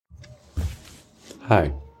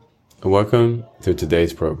Hi, and welcome to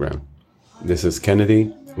today's program. This is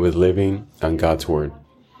Kennedy with Living on God's Word.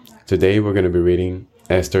 Today we're going to be reading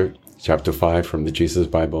Esther chapter 5 from the Jesus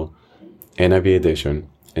Bible, NIV edition,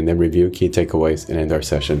 and then review key takeaways and end our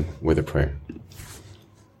session with a prayer.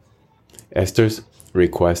 Esther's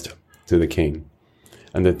request to the king.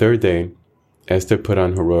 On the third day, Esther put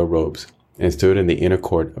on her royal robes and stood in the inner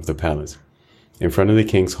court of the palace, in front of the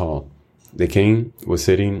king's hall. The king was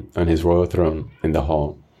sitting on his royal throne in the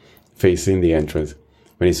hall, facing the entrance.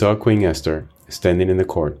 When he saw Queen Esther standing in the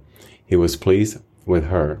court, he was pleased with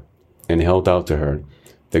her and held out to her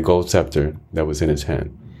the gold scepter that was in his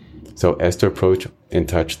hand. So Esther approached and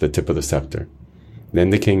touched the tip of the scepter.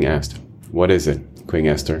 Then the king asked, "What is it, Queen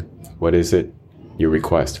Esther? What is it you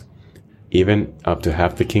request? Even up to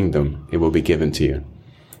half the kingdom it will be given to you."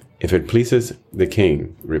 "If it pleases the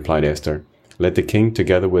king," replied Esther, "let the king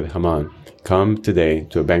together with Haman come today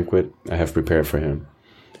to a banquet I have prepared for him."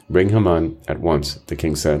 "Bring Haman at once," the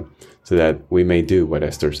king said, "so that we may do what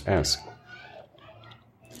Esther asks."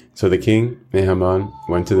 So the king and Haman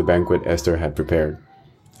went to the banquet Esther had prepared.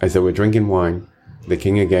 As they were drinking wine, the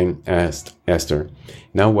king again asked Esther,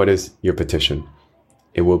 "Now what is your petition?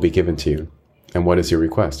 It will be given to you. And what is your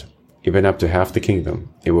request? Even up to half the kingdom,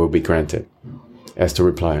 it will be granted." Esther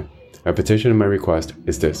replied, "My petition and my request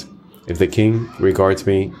is this. If the king regards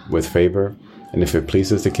me with favor, and if it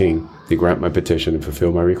pleases the king to grant my petition and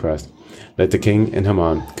fulfill my request, let the king and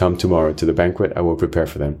Haman come tomorrow to the banquet I will prepare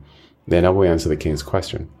for them. Then I will answer the king's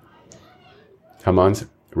question." Haman's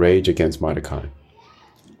rage against Mordecai.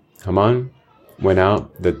 Haman went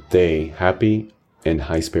out that day happy and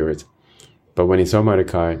high spirits. But when he saw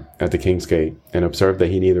Mordecai at the king's gate and observed that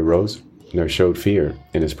he neither rose nor showed fear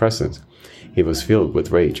in his presence, he was filled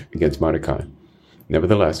with rage against Mordecai.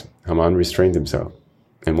 Nevertheless, Haman restrained himself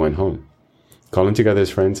and went home. Calling together his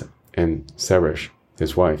friends and Zeresh,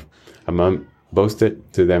 his wife, Haman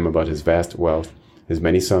boasted to them about his vast wealth, his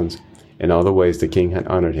many sons, and all the ways the king had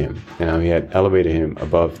honored him, and how he had elevated him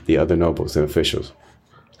above the other nobles and officials.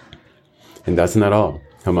 "And that's not all,"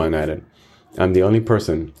 Haman added. "I'm the only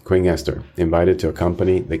person, Queen Esther, invited to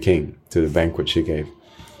accompany the king to the banquet she gave.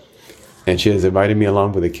 And she has invited me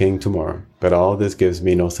along with the king tomorrow. But all this gives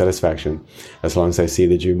me no satisfaction as long as I see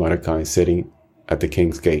the Jew Mordecai sitting at the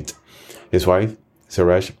king's gate." His wife,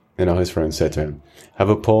 Zeresh, and all his friends said to him, "Have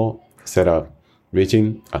a pole set up,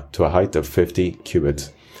 reaching to a height of 50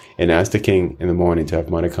 cubits, and ask the king in the morning to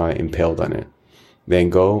have Mordecai impaled on it.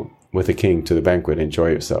 Then go with the king to the banquet and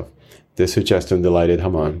enjoy yourself." This suggestion delighted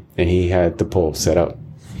Haman, and he had the pole set up.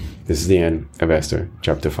 This is the end of Esther,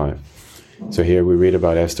 chapter 5. So here we read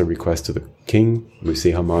about Esther's request to the king. We see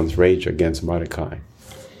Haman's rage against Mordecai.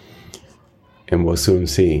 And we'll soon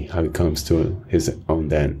see how he comes to his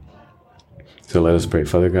own end. So let us pray.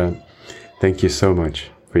 Father God, thank you so much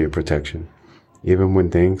for your protection. Even when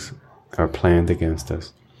things are planned against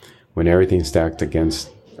us, when everything's stacked against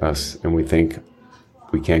us and we think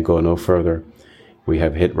we can't go no further, we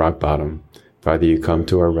have hit rock bottom. Father, you come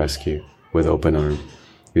to our rescue with open arms.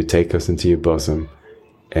 You take us into your bosom,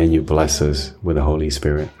 and you bless us with the Holy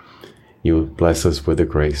Spirit. You bless us with the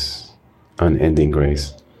grace, unending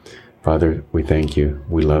grace. Father, we thank you,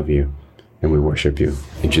 we love you, and we worship you.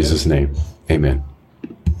 In Jesus' name, amen.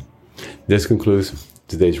 This concludes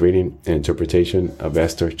today's reading and interpretation of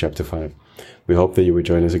Esther chapter 5. We hope that you will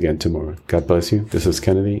join us again tomorrow. God bless you. This is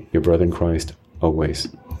Kennedy, your brother in Christ, always.